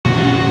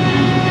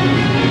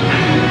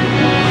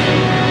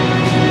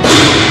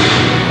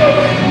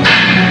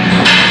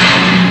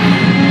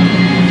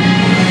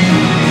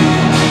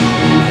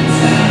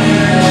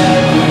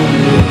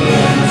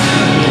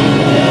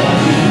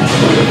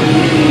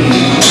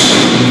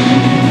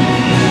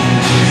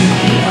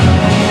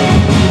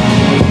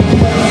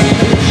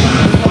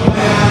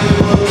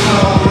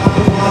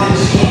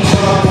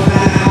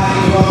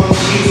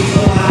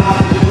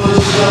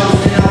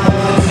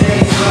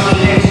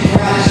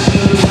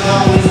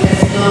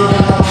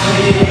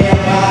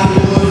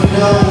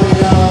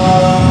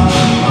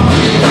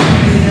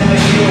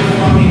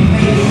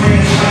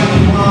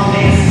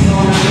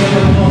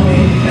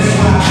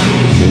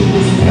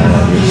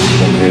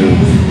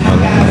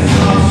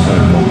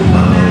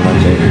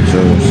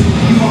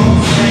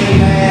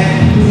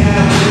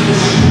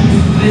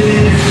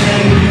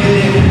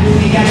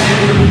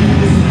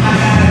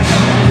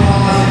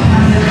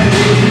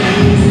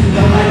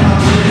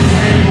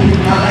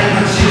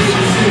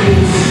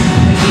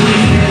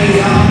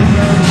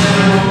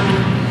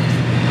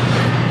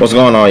What's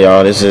going on,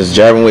 y'all? This is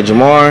Javin with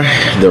Jamar,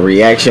 the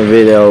reaction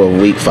video of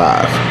week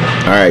 5.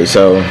 Alright,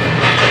 so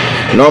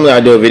normally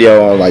I do a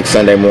video on like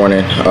Sunday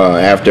morning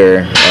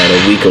after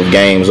the week of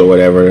games or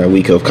whatever, a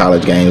week of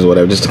college games or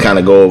whatever, just to kind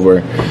of go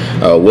over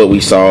what we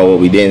saw,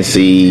 what we didn't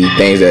see,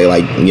 things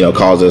that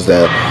cause us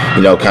to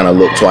kind of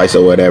look twice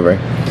or whatever.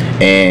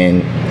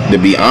 And to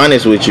be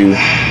honest with you,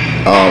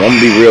 I'm gonna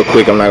be real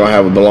quick. I'm not gonna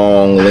have a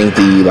long,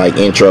 lengthy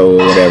intro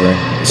or whatever.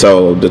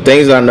 So the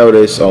things that I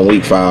noticed on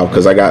week 5,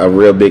 because I got a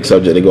real big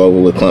subject to go over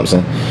with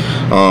Clemson.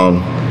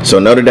 So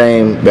Notre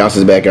Dame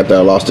bounces back after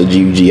a loss to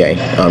UGA.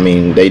 I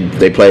mean,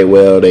 they played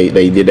well.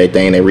 They did their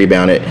thing. They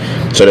rebounded.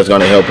 So that's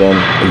gonna help them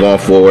going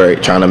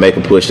forward, trying to make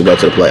a push to go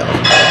to the playoff.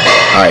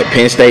 All right,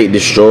 Penn State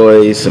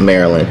destroys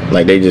Maryland.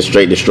 They just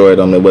straight destroyed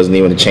them. There wasn't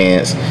even a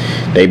chance.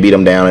 They beat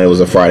them down. And it was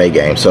a Friday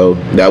game, so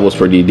that was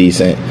pretty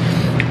decent.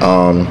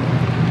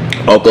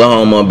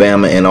 Oklahoma,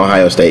 Bama, and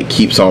Ohio State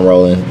keeps on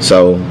rolling,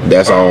 so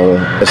that's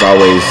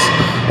always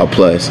a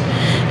plus.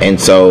 And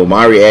so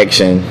my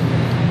reaction,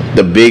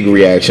 the big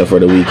reaction for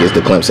the week, is the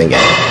Clemson game.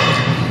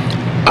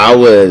 I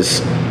was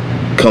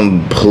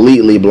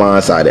completely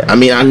blindsided. I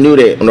mean, I knew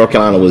that North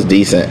Carolina was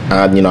decent.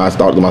 I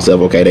thought to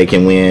myself, okay, they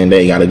can win.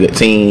 They got a good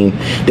team.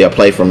 They'll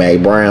play for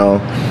Mac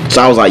Brown.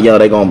 So I was like, yo,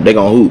 they gonna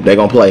hoop. They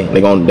gonna play.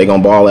 They gonna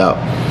ball out.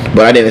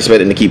 But I didn't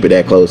expect them to keep it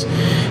that close.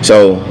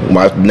 So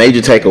my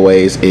major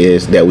takeaways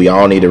is that we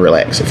all need to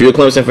relax. If you're a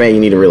Clemson fan, you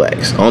need to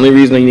relax. Only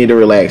reason you need to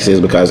relax is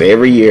because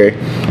every year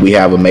we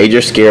have a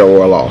major scare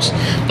or a loss.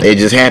 It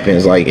just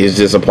happens. It's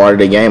just a part of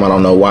the game. I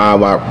don't know why.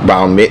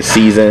 By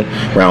mid-season,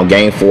 around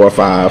game 4 or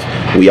 5,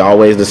 we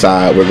always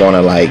decide we're going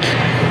to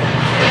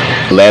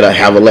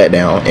have a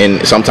letdown.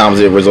 And sometimes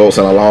it results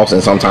in a loss,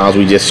 and sometimes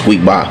we just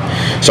squeak by.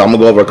 So I'm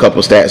going to go over a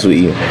couple stats with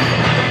you.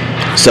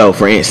 So,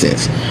 for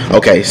instance, so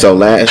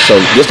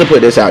just to put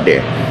this out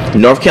there,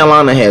 North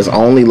Carolina has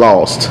only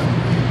lost,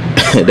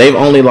 they've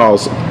only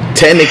lost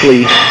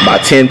technically by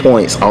 10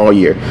 points all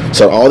year.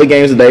 So all the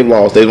games that they've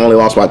lost, they've only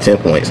lost by 10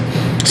 points.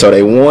 So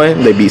they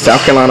beat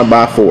South Carolina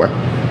by 4,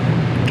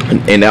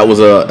 and that was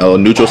a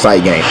neutral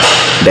site game.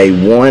 They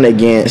won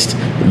against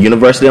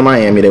University of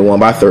Miami, they won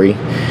by 3.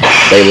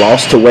 They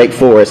lost to Wake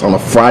Forest on a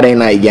Friday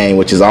night game,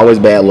 which is always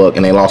bad luck,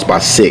 and they lost by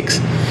 6.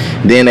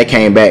 Then they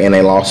came back and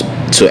they lost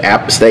to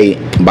App State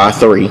by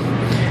 3,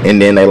 and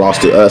then they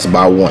lost to us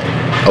by 1.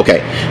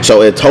 Okay,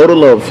 so a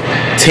total of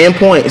 10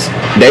 points,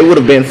 they would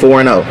have been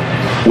 4-0.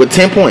 With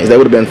 10 points, they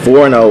would have been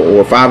 4-0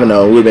 or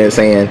 5-0. We would have been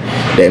saying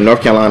that North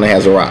Carolina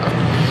has arrived.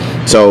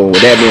 So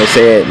with that being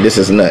said, this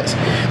is nuts.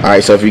 All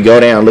right, so if you go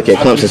down, look at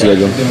Clemson's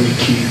schedule.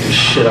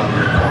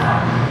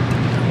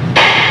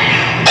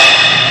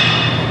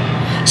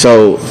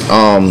 So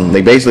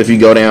if you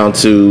go down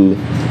to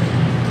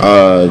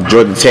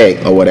Georgia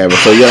Tech or whatever,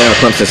 so you're on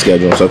Clemson's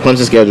schedule. So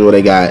Clemson's schedule,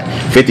 they got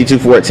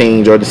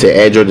 52-14 Georgia Tech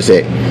at Georgia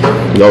Tech.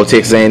 Go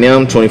Texas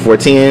A&M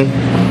 24-10,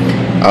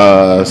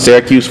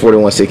 Syracuse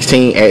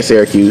 41-16 at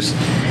Syracuse,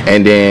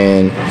 and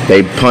then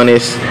they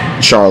punished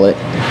Charlotte.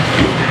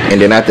 And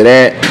then after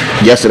that,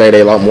 yesterday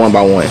they lost 1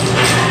 by 1.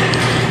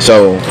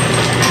 So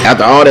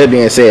after all that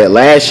being said,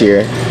 last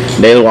year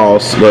they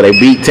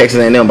beat Texas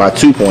A&M by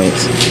 2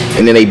 points,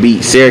 and then they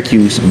beat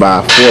Syracuse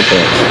by 4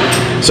 points.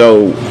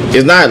 So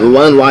it's not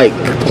unlike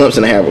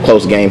Clemson to have a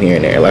close game here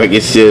and there.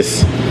 It's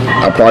just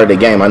a part of the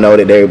game. I know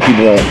that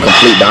people want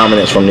complete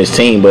dominance from this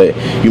team, but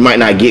you might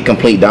not get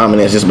complete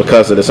dominance just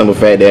because of the simple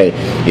fact that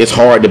it's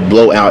hard to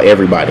blow out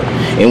everybody.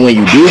 And when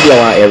you do blow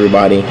out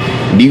everybody,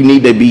 you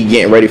need to be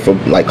getting ready for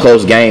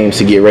close games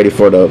to get ready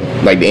for the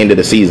end of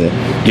the season,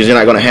 because you're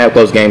not going to have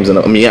close games. You're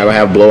not going to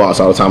have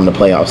blowouts all the time in the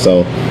playoffs.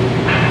 So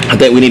I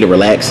think we need to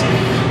relax.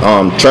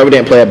 Trevor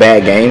didn't play a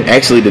bad game.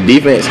 Actually, the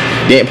defense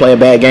didn't play a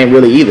bad game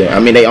really either. I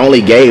mean, they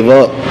only gave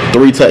up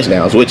 3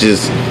 touchdowns, which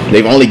is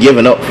they've only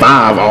given up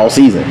 5 all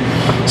season.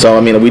 So,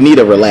 I mean, we need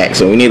to relax.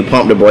 So we need to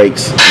pump the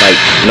brakes.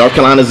 North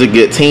Carolina's a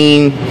good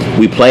team.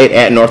 We played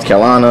at North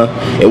Carolina.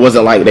 It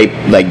wasn't like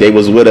they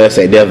was with us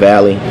at Death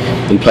Valley.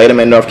 We played them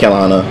at North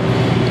Carolina.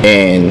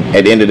 And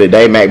at the end of the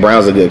day, Mac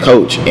Brown's a good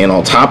coach. And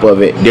on top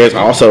of it, there's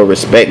also a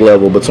respect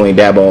level between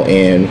Dabo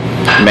and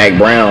Mac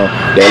Brown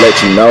that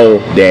lets you know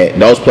that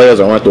those players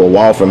are run through a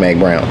wall for Mac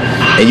Brown.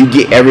 And you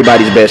get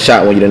everybody's best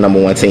shot when you're the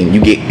number 1 team.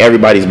 You get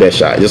everybody's best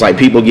shot. Just like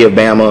people give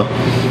Bama,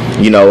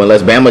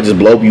 unless Bama just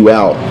blow you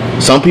out,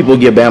 some people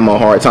give Bama a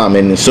hard time.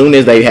 And as soon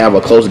as they have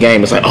a close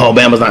game, it's like, oh,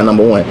 Bama's not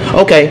number 1.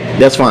 Okay,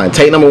 that's fine.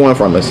 Take number 1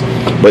 from us.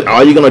 But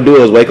all you're going to do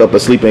is wake up a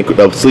sleeping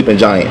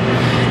giant.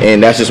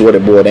 And that's just what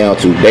it boiled down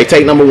to. They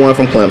take number 1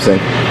 from Clemson.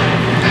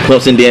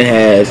 Clemson then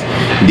has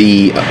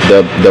the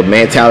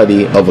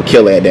mentality of a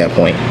killer at that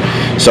point.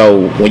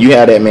 So when you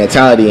have that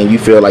mentality and you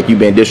feel like you've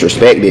been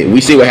disrespected, we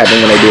see what happened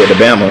when they do it to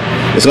Bama.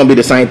 It's going to be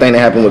the same thing that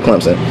happened with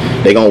Clemson.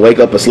 They're going to wake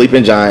up a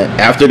sleeping giant.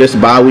 After this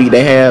bye week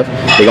they have,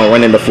 they're going to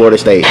run into Florida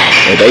State.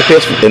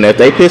 If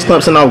they piss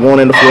Clemson off going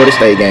into Florida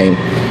State game,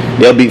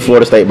 they'll beat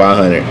Florida State by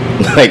 100.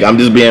 I'm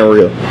just being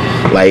real.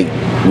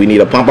 We need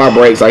to pump our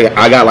brakes.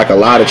 I got a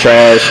lot of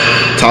trash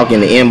talk in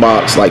the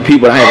inbox,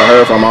 people that I haven't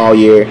heard from all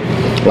year.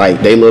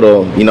 like they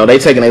little, they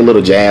taking their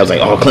little jabs,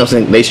 like, oh,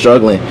 Clemson, they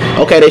struggling.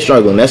 Okay, they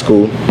struggling. That's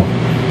cool.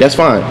 That's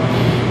fine.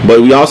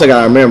 But we also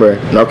got to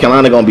remember, North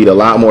Carolina going to beat a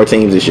lot more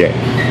teams this year.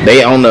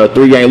 They on the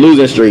 3-game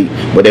losing streak,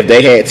 but if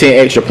they had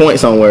 10 extra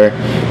points somewhere,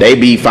 they'd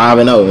be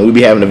 5-0, and we'd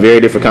be having a very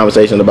different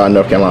conversation about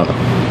North Carolina.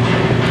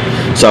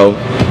 So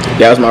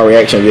that was my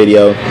reaction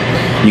video.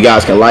 You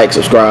guys can like,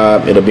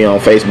 subscribe. It'll be on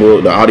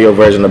Facebook. The audio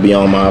version will be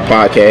on my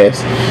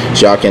podcast.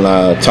 So y'all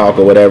can talk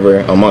or whatever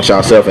amongst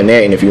yourself in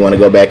there. And if you want to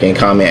go back and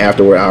comment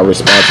afterward, I'll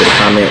respond to the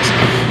comments.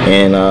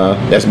 And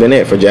that's been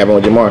it for Jabbing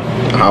with Jamar.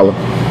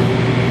 Holla.